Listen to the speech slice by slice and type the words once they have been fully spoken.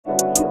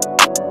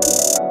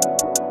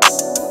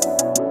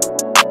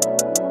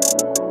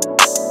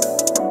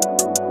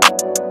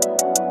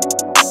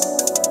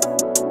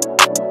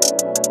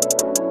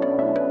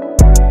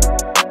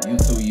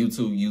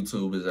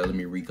YouTube is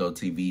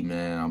LMERicoTv,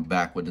 man. I'm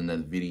back with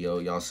another video.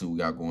 Y'all see what we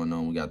got going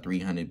on. We got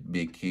 300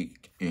 Big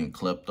Kik and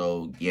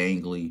Klepto,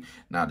 GANGLY.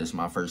 Now, this is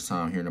my first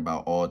time hearing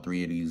about all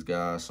three of these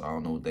guys, so I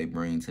don't know what they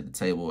bring to the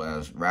table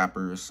as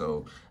rappers.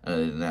 So,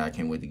 other than that, I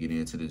can't wait to get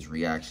into this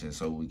reaction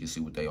so we can see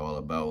what they all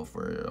about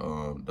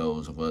for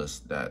those of us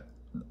that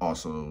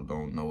also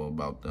don't know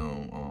about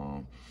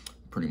them.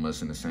 Pretty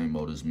much in the same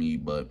mode as me.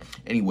 But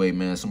anyway,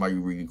 man, somebody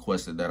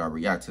requested that I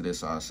react to this,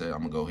 so I said I'm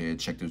gonna go ahead and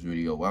check this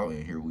video out,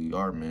 and here we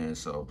are, man.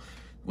 So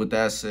with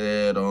that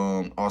said,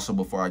 also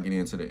before I get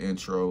into the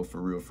intro, for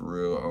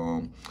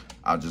real,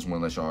 I just want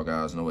to let y'all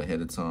guys know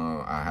ahead of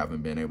time, I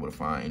haven't been able to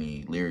find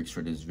any lyrics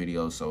for this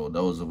video. So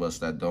those of us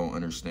that don't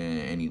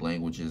understand any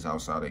languages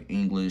outside of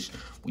English,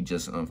 we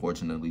just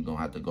unfortunately gonna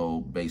have to go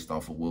based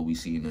off of what we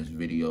see in this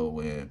video.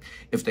 And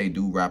if they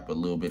do rap a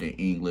little bit in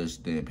English,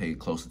 then pay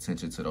close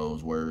attention to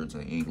those words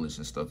in English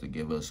and stuff to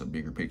give us a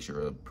bigger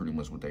picture of pretty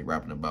much what they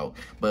rapping about.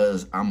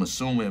 But I'm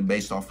assuming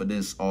based off of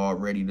this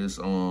already, this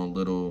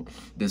little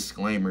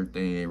disclaimer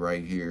thing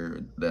right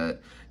here,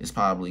 that it's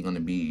probably going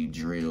to be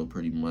drill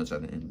pretty much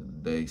at the end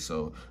of the day.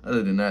 So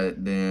other than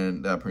that,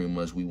 then that pretty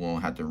much we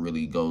won't have to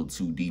really go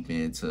too deep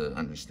into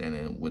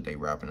understanding what they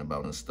rapping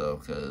about and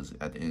stuff, because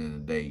at the end of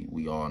the day,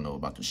 we all know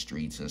about the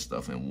streets and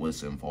stuff and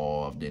what's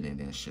involved in it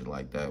and shit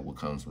like that, what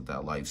comes with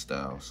that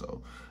lifestyle.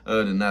 So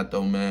other than that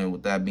though, man,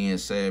 with that being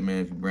said,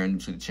 man, if you're brand new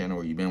to the channel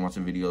or you've been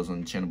watching videos on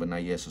the channel but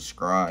not yet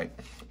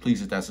subscribed, please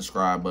hit that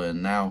subscribe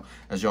button now.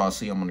 As y'all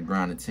see, I'm on the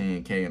grind to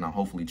 10K, and I'm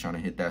hopefully trying to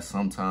hit that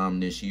sometime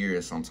this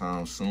year,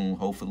 sometime soon,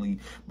 hopefully.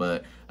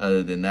 But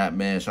other than that,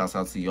 man, shouts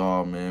out to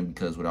y'all, man,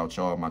 because without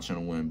y'all, my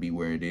channel wouldn't be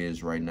where it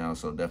is right now.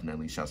 So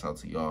definitely shouts out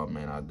to y'all,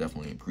 man. I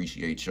definitely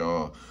appreciate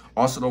y'all.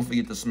 Also, don't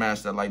forget to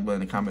smash that like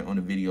button and comment on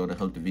the video to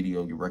help the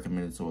video get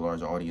recommended to a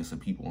larger audience of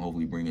people and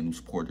hopefully bring in new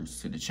supporters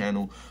to the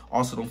channel.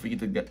 Also, don't forget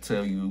to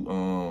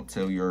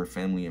tell your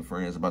family and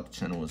friends about the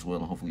channel as well,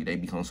 and hopefully they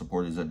become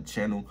supporters of the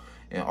channel.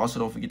 And also,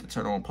 don't forget to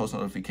turn on post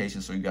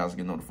notifications so you guys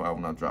get notified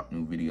when I drop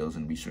new videos.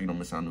 And be sure you don't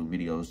miss out on new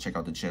videos. Check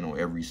out the channel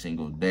every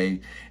single day.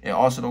 And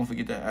also, don't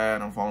forget to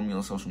add and follow me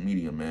on social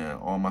media, man.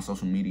 All my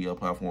social media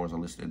platforms are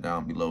listed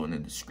down below in the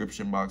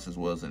description box, as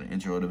well as in the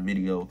intro of the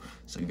video.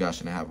 So you guys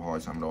shouldn't have a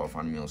hard time at all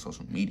finding me on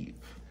social media.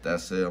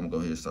 That said, I'm going to go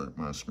ahead and start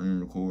my screen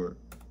record.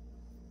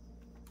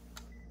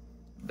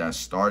 That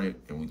started,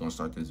 and we're going to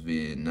start this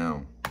vid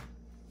now.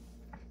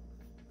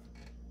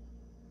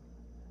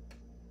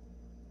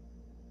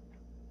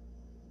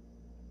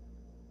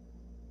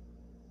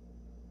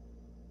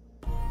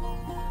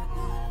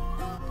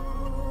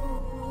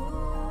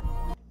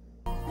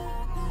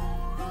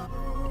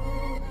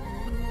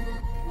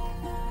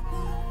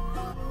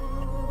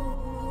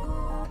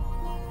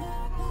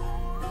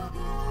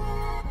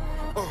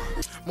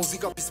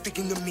 Musica be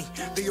speaking to me.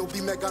 They all be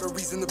mad, got a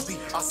reason to be.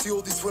 I see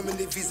all these women,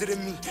 they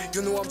visiting me.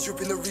 You know I'm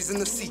dripping, a reason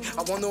to see.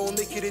 I wanna all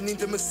naked in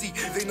intimacy.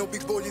 They know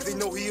Big Boy, they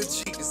know he a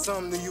G. It's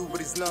something to you,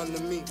 but it's nothing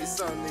to me. It's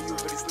something to you,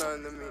 but it's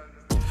nothing to me.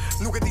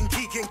 Nuk e din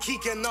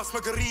kiken, nas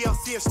me gëria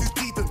si e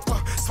shtytitën.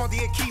 S'ma di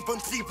ekipën,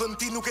 tripën,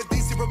 ti nuk e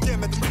din si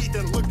problemet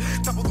m'rriten. Look,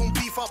 ta po dun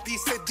bifa, pi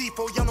se di,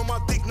 po janë ma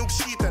dik nuk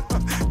shiten.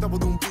 Ta po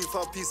dun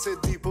bifa, pi se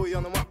di, po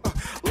janë ma...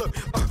 Look,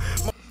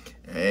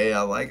 Hey,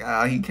 I like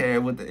how he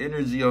came with the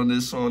energy on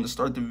this song to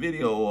start the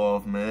video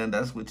off, man.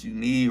 That's what you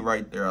need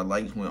right there. I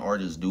like when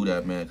artists do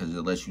that, man, because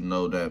it lets you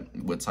know that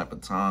what type of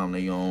time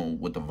they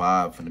on, what the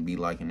vibe finna be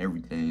like and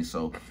everything.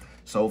 So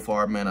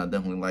far, man, I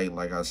definitely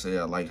like I said,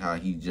 I like how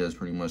he just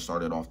pretty much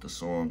started off the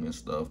song and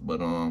stuff. But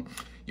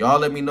y'all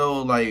let me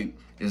know, like,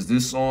 is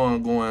this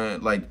song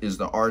going, like, is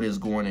the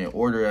artist going in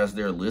order as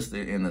they're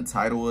listed in the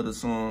title of the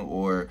song,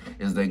 or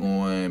is they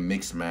going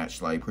mix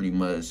match, like pretty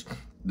much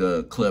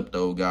the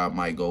Klepto guy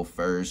might go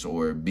first,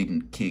 or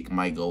Big Kik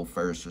might go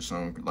first, or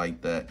something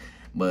like that?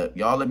 But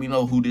y'all let me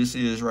know who this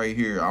is right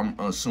here. I'm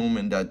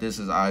assuming that this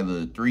is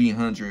either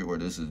 300 or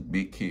this is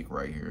Big Kik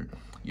right here.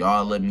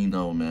 Y'all let me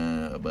know,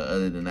 man. But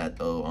other than that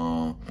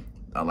though,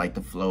 I like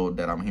the flow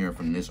that I'm hearing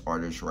from this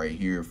artist right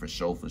here, for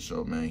sure,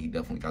 man. He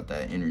definitely got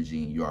that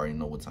energy, and you already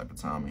know what type of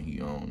timing he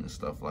on and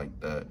stuff like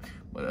that.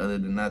 But other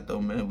than that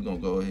though, man, we're gonna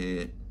go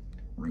ahead,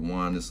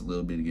 rewind this a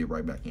little bit to get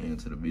right back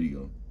into the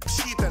video.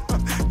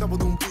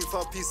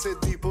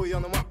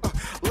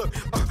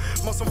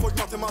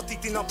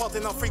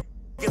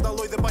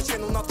 Dalloj dhe pa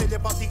qenu na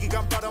telepatik I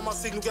kam para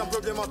masik, nuk jam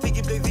problematik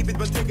I blej dhipit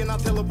me teke na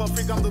tele pa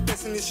frik. I'm the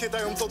best in this shit,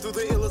 I am told to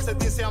the illest. At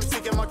this I'm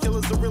sick and my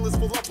killers the realest.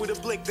 Pull up with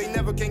a blick, they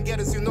never can get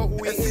us, you know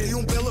who it is.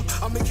 Umbrella,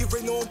 I make it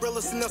rain, no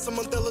umbrella. Si nasa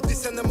Mandela,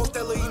 descend and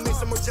Motella. I make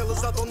some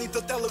jealous, I don't need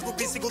to tell her.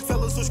 Grupi si good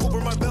fellas, so shku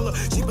për Marbella.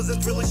 Shqipës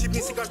and thriller, shqip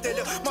një si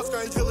kartella. Maska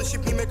and thriller,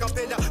 shqip një me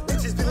kapella.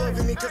 Bitches be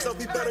loving me, cause I'll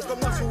be better.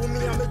 Come not with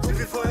me, I'm a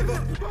groupie forever.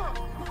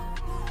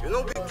 You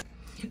know, big...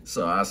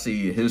 So I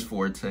see his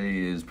forte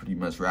is pretty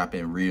much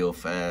rapping real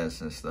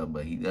fast and stuff,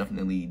 but he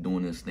definitely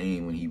doing his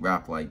thing when he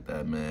rap like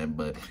that, man.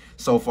 But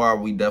so far,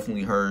 we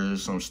definitely heard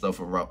some stuff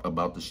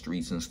about the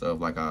streets and stuff,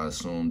 like I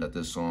assumed that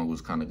this song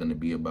was kind of going to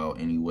be about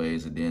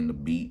anyways. And then the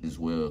beat as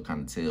well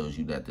kind of tells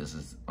you that this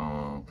is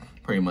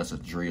pretty much a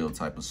drill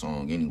type of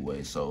song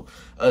anyway. So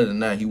other than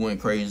that, he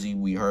went crazy.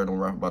 We heard him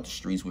rap about the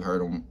streets. We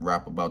heard him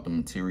rap about the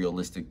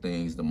materialistic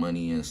things, the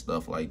money and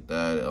stuff like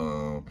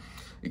that,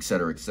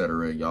 etc.,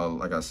 etc. Y'all,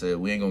 like I said,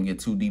 we ain't gonna get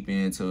too deep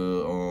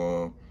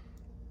into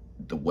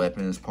the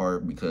weapons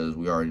part, because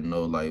we already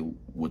know like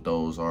what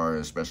those are,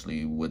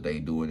 especially what they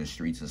do in the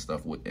streets and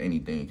stuff. With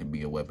anything can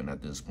be a weapon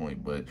at this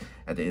point, but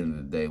at the end of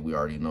the day, we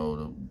already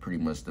know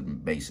pretty much the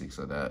basics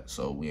of that,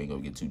 so we ain't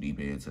gonna get too deep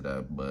into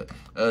that. But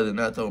other than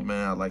that though,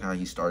 man, I like how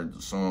he started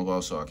the song.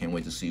 Also, I can't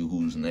wait to see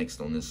who's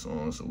next on this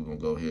song, so we're gonna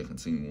go ahead and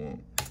continue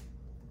on.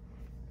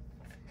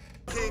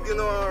 You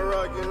know I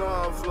rock, you know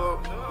I flow.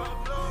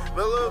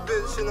 But little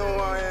bitch, you know who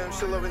I am,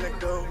 she loving it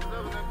go.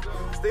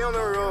 Stay on the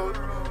road,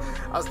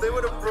 I stay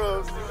with the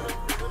pros.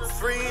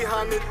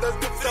 300, that's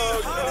the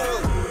talk.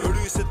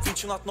 Ryset vin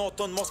që nat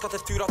natën, moskat e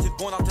tyra ti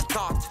t'bona të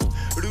takt.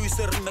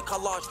 Rrihet me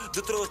kallaj,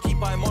 dë të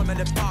ekipa e moj me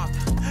lepak.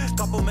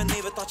 Kapo me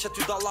neve ta që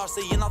ty dallar,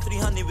 se jena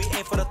 300, we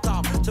aim for the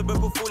top. Të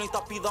bërë për fullin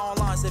ta pida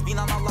online, se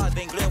vina na live,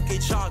 e ngrem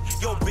kej qak.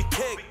 Yo, Big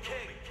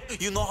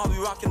Kik, you know how we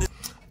rockin' this.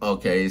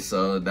 Okay,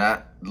 so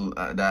that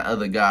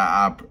other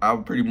guy, I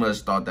pretty much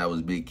thought that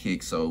was Big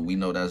Kik, so we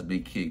know that's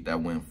Big Kik that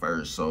went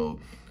first. So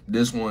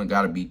this one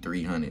got to be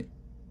 300.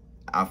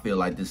 I feel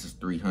like this is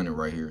 300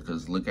 right here,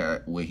 because look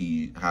at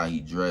how he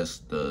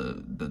dressed,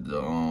 the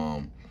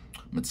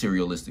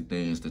materialistic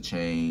things, the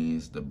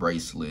chains, the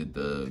bracelet,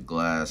 the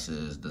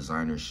glasses,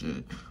 designer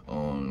shit,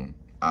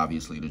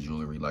 obviously the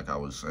jewelry like I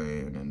was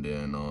saying, and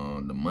then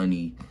the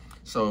money.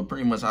 So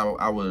pretty much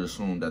I would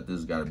assume that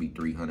this got to be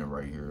 300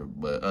 right here.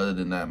 But other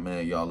than that,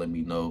 man, y'all let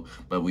me know.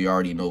 But we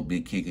already know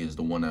Big Kik is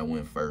the one that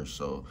went first.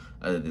 So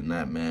other than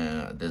that,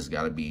 man, this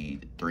got to be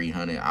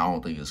 300. I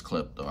don't think it's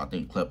Klepto. I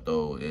think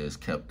Klepto is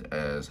kept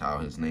as how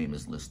his name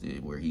is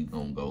listed, where he's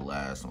going to go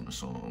last on the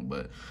song.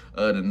 But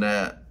other than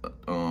that,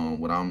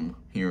 what I'm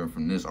hearing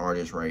from this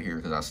artist right here,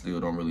 because I still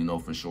don't really know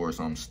for sure,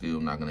 so I'm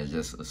still not going to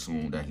just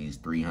assume that he's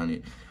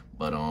 300.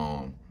 But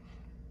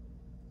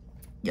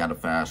got a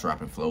fast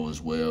rapping flow as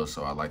well,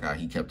 so I like how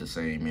he kept the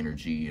same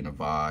energy and the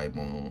vibe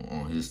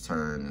on his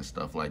turn and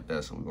stuff like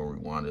that. So we're gonna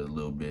rewind it a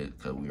little bit,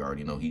 because we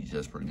already know he's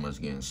just pretty much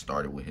getting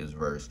started with his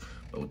verse.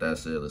 But with that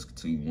said, let's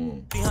continue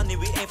on. We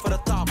aim for the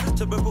top.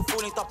 To bërë për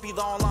fullin ta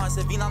pida online,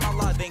 se vina na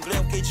live, e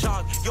ngrem kej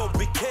qak. Yo,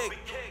 Big Kik,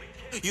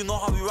 you know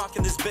how we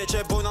rockin' this bitch.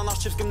 E bojna na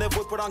shqips kem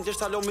nevoj për anglisht,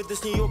 halo mi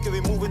disni jo,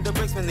 we moving the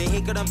bricks. Me ne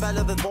hekër në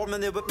belle dhe t'bor me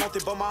ne whip noti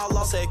bë ma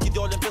Allah. Se e ki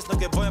djallin pis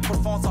nuk e bëjmë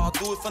për fonsa, I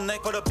do it for ne,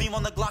 kërë bim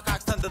on the Glock,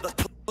 I extended the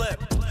clip.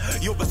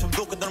 Jo besëm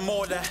duke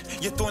nërmole,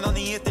 jetojna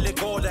një jetë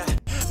ilegale.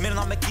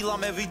 Mirëna me kila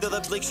me vide dhe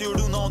blik,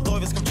 shiru në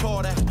ondojve s'këm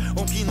qare.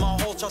 Unë kin ma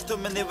hol qa të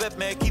me një whip,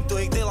 me ekip të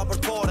hekdela për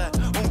pare.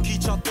 Unë ki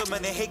qa të me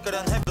një hekër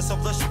e në hep, dhe së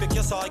vlësh për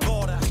kjesa i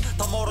gare.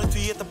 Ta marrën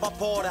ty jetën pa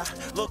pare,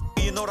 look,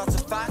 you know that's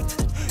a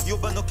fact. Jo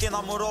bë nuk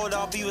jena morale,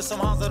 a bive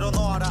some hands that don't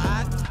know how to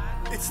act.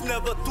 It's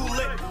never too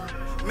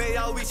late, may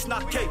I reach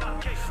not cake.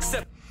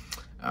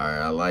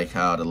 Alright, I like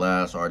how the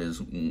last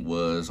artist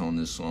was on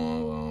this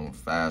song,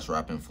 fast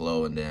rapping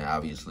flow, and then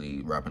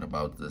obviously rapping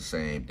about the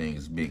same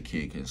things, Big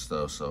Kik and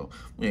stuff. So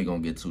we ain't gonna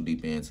get too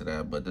deep into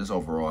that, but this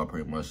overall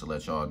pretty much to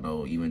let y'all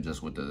know, even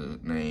just with the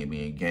name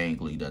being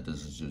GANGLY, that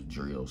this is just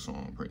drill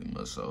song pretty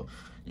much. So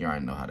you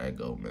already know how that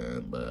go,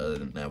 man. But other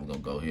than that, we're gonna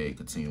go ahead and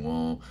continue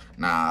on.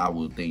 Now I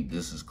would think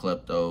this is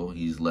Klepto.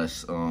 He's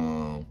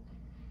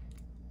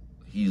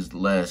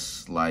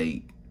less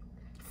like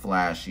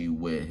flashy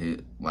with his,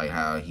 like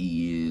how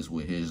he is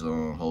with his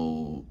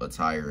whole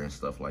attire and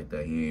stuff like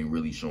that. He ain't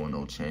really showing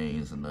no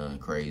chains and nothing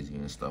crazy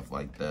and stuff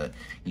like that.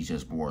 He's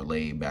just more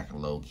laid back and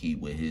low key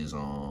with his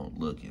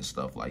look and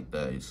stuff like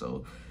that.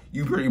 So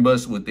you pretty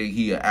much would think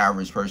he an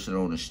average person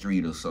on the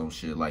street or some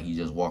shit, like he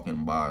just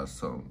walking by or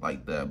something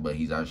like that, but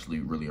he's actually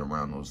really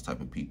around those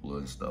type of people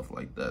and stuff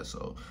like that.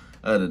 So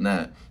other than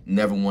that,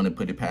 never want to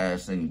put it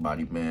past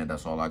anybody, man.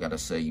 That's all I gotta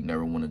say. You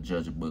never want to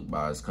judge a book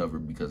by its cover,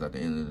 because at the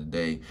end of the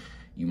day,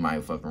 you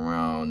might fuck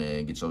around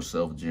and get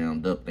yourself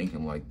jammed up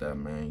thinking like that,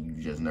 man. You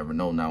just never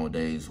know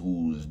nowadays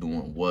who is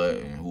doing what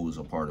and who is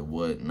a part of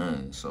what,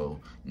 none. So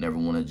never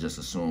want to just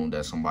assume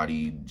that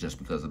somebody, just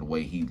because of the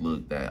way he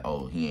looked, that,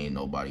 oh, he ain't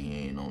nobody,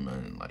 he ain't no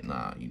nothing. Like,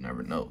 nah, you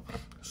never know.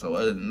 So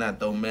other than that,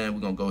 though, man, we're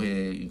going to go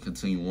ahead and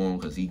continue on,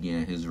 because he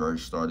getting his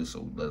verse started.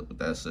 So with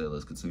that said,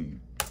 let's continue.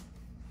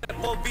 May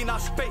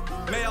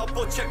I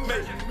put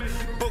checkmate?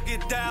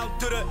 Boogie down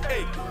to the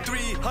 8,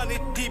 300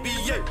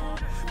 dBA.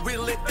 We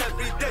lit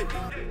every day.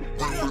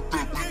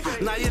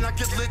 Na jena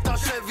këtë lit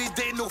tash every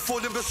day. Nuk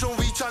folim për shumë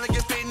vi qane ke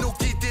pej. Nuk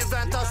i ti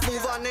vend tash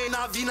muva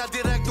nejna. Vina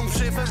direkt nuk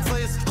shefe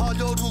m'fles.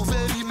 Halo rrug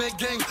veri me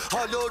gang.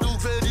 Halo rrug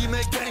veri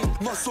me gang.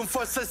 Mos unë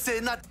forse se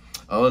na.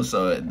 Oh,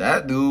 so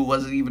that dude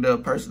wasn't even the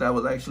person that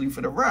was actually for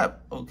the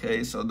rap.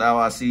 Okay, so now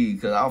I see,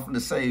 because I was going to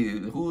say,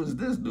 who is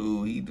this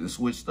dude? He just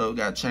switched up,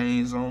 got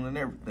chains on and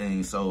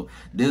everything. So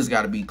this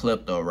got to be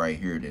Klepto right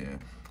here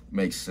then.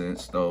 Makes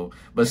sense, though.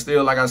 But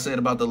still, like I said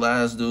about the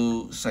last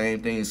dude,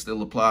 same thing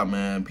still apply,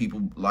 man.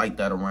 People like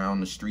that around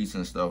the streets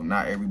and stuff.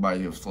 Not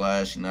everybody is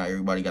flashy. Not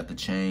everybody got the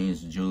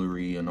chains,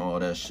 jewelry, and all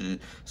that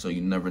shit. So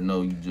you never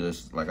know. You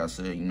just, like I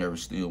said, you never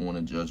still want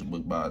to judge a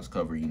book by its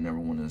cover. You never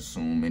want to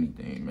assume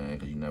anything, man,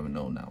 because you never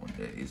know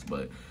nowadays.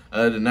 But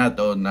other than that,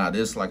 though,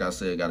 this, like I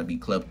said, got to be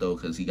Klepto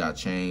because he got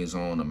chains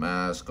on, a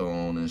mask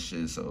on, and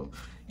shit. So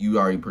you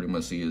already pretty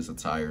much see his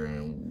attire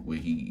and what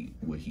he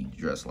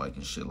dressed like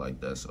and shit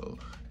like that. So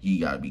he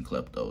gotta be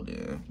Klepto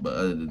then. But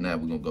other than that,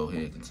 we're gonna go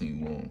ahead and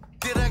continue on.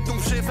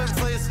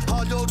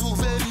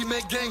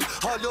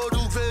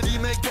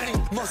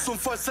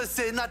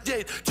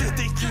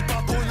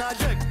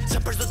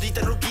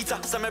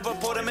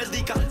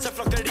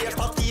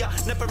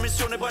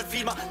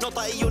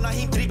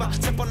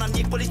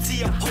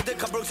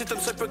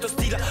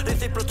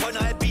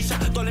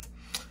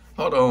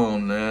 Hold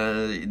on,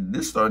 man.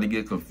 This starting to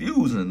get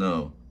confusing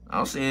though.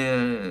 I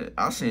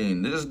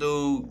seen this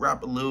dude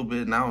rap a little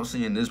bit, now I'm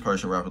seeing this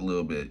person rap a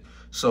little bit.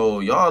 So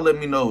y'all let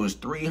me know, is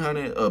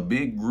 300 a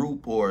big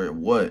group or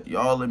what?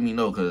 Y'all let me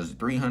know, because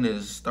 300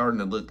 is starting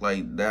to look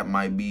like that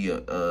might be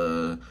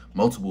a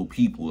multiple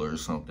people or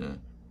something.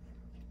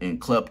 And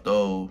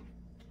Klepto,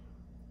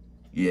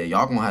 yeah,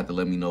 y'all gonna have to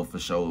let me know for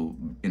sure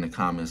in the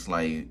comments,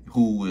 like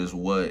who is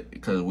what,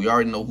 because we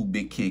already know who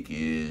Big KIK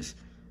is.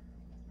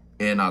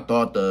 And I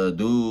thought the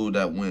dude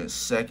that went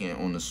second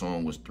on the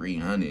song was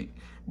 300.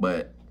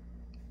 But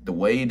the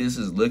way this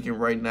is looking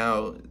right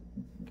now,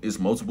 it's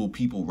multiple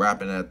people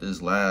rapping at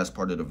this last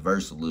part of the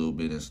verse a little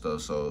bit and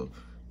stuff. So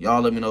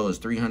y'all let me know, is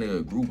 300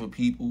 a group of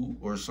people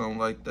or something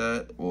like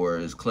that? Or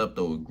is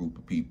Klepto a group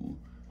of people?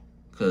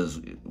 Because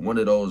one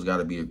of those got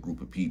to be a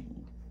group of people.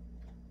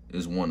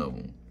 It's one of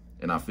them.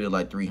 And I feel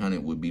like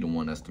 300 would be the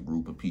one that's the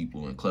group of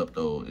people. And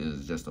Klepto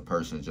is just a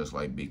person just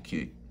like Big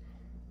KIK.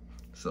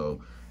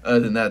 So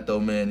other than that,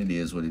 though, man, it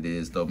is what it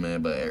is, though,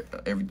 man. But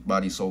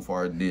everybody so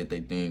far did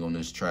their thing on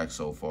this track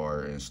so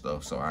far and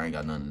stuff. So I ain't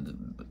got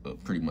nothing to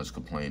pretty much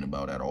complain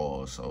about at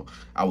all. So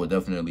I would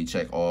definitely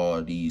check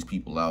all these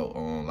people out.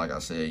 Like I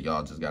said,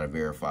 y'all just got to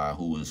verify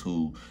who is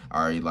who.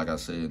 I already, like I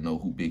said, know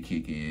who Big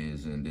KIK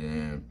is. And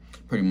then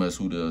pretty much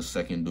who the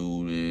second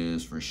dude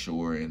is for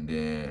sure. And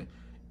then,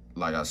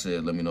 like I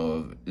said, let me know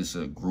if it's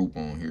a group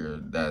on here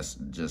that's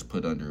just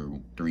put under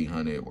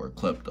 300 or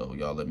Klepto.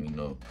 Y'all let me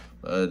know.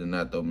 But other than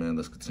that, though, man,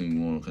 let's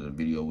continue on because the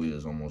video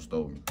is almost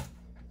over.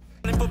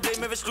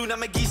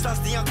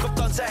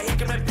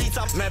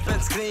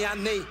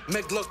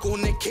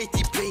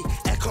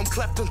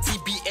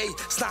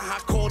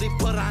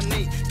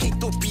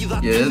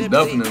 Yeah, it's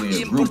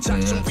definitely a group, man.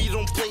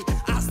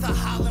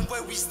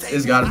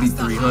 It's gotta be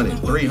 300.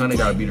 300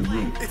 gotta be the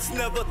group. It's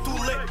never too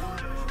late.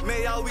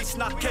 May I reach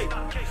not cake,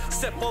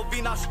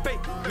 Sepovina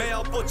spake, may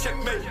I go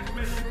checkmate,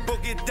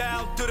 boogie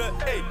down to the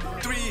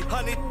 8,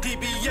 300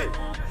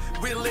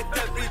 TBA, we lit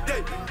every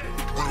day.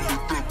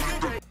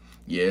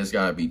 Yeah, it's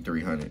gotta be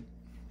 300.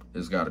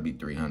 It's gotta be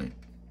 300.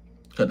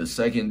 Cause the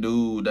second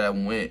dude that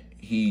went,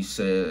 he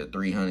said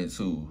 300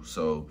 too.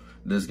 So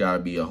this gotta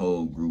be a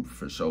whole group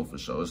for sure, for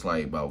sure. It's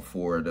like about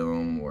 4 of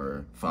them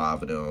or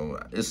 5 of them.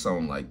 It's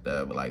something like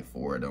that, but like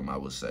 4 of them, I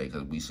would say,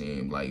 because we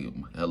seen like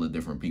hella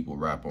different people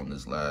rap on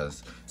this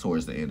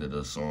towards the end of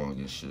the song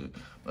and shit.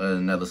 Other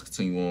than that, let's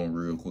continue on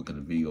real quick,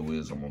 because the video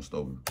is almost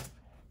over.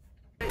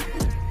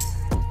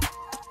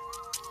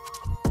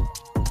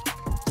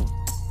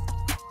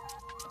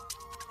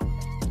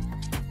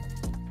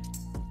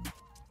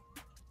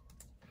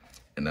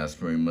 And that's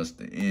pretty much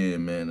the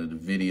end, man, of the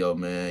video,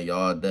 man.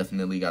 Y'all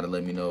definitely got to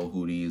let me know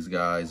who these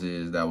guys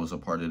is that was a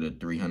part of the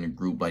 300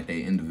 group, like their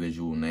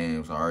individual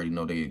names. I already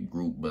know they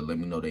group, but let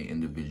me know their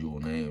individual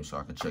names so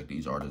I can check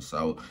these artists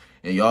out.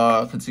 And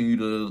y'all continue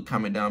to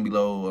comment down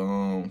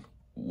below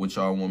what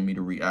y'all want me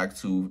to react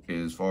to,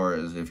 as far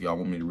as if y'all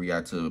want me to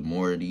react to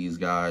more of these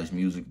guys'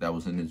 music that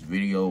was in this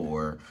video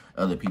or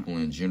other people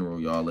in general.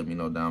 Y'all let me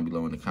know down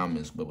below in the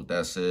comments. But with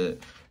that said,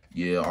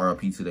 yeah,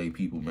 RIP to they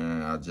people,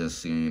 man. I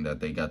just seen that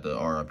they got the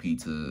RIP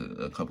to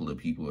a couple of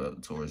people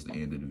towards the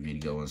end of the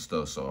video and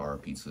stuff. So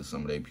RIP to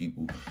some of they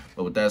people.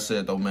 But with that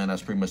said, though, man,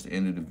 that's pretty much the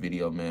end of the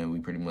video, man. We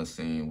pretty much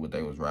seen what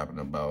they was rapping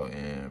about,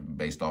 and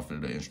based off of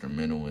the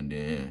instrumental and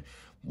then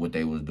what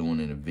they was doing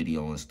in the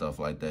video and stuff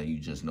like that, you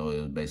just know it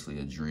was basically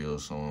a drill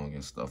song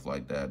and stuff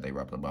like that. They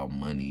rapped about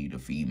money, the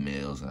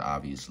females, and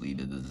obviously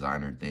the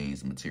designer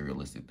things,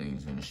 materialistic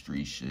things in the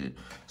street shit.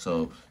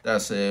 So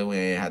that said, we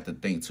ain't have to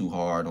think too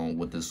hard on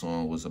what this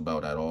song was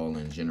about at all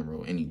in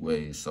general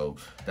anyway. So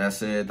that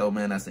said, though,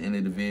 man, that's the end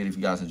of the video. If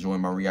you guys enjoyed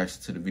my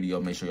reaction to the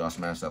video, make sure y'all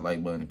smash that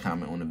like button and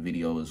comment on the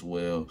video as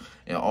well.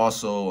 And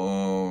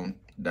also,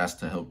 that's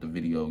to help the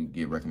video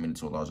get recommended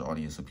to a larger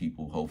audience of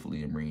people,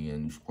 hopefully, and bring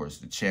in, of course,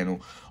 the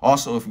channel.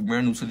 Also, if you're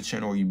brand new to the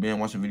channel or you've been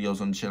watching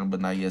videos on the channel but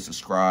not yet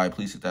subscribed,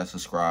 please hit that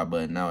subscribe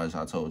button. Now, as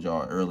I told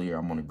y'all earlier,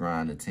 I'm on the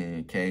grind to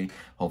 10K.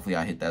 Hopefully,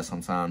 I hit that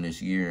sometime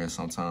this year and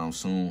sometime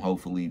soon,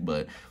 hopefully.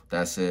 But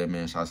that said,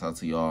 man, shouts out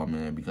to y'all,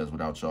 man, because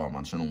without y'all,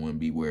 my channel wouldn't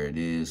be where it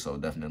is. So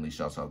definitely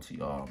shouts out to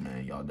y'all,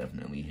 man. Y'all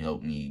definitely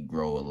helped me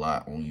grow a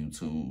lot on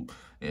YouTube.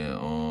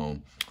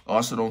 And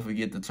also don't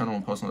forget to turn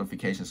on post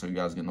notifications so you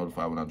guys get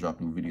notified when I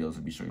drop new videos,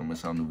 and be sure you don't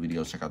miss out on new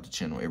videos. Check out the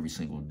channel every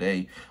single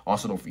day.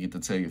 Also don't forget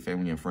to tell your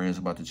family and friends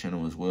about the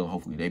channel as well.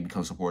 Hopefully they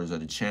become supporters of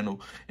the channel.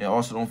 And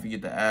also don't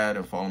forget to add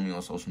and follow me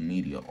on social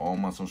media. All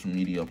my social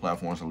media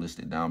platforms are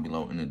listed down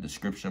below in the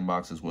description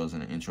box, as well as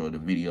in the intro of the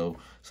video,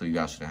 so you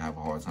guys shouldn't have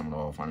a hard time at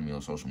all finding me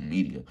on social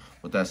media.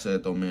 With that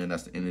said though, man,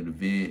 that's the end of the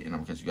vid, and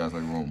I'm gonna catch you guys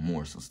later on with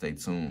more, so stay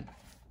tuned.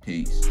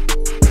 Peace.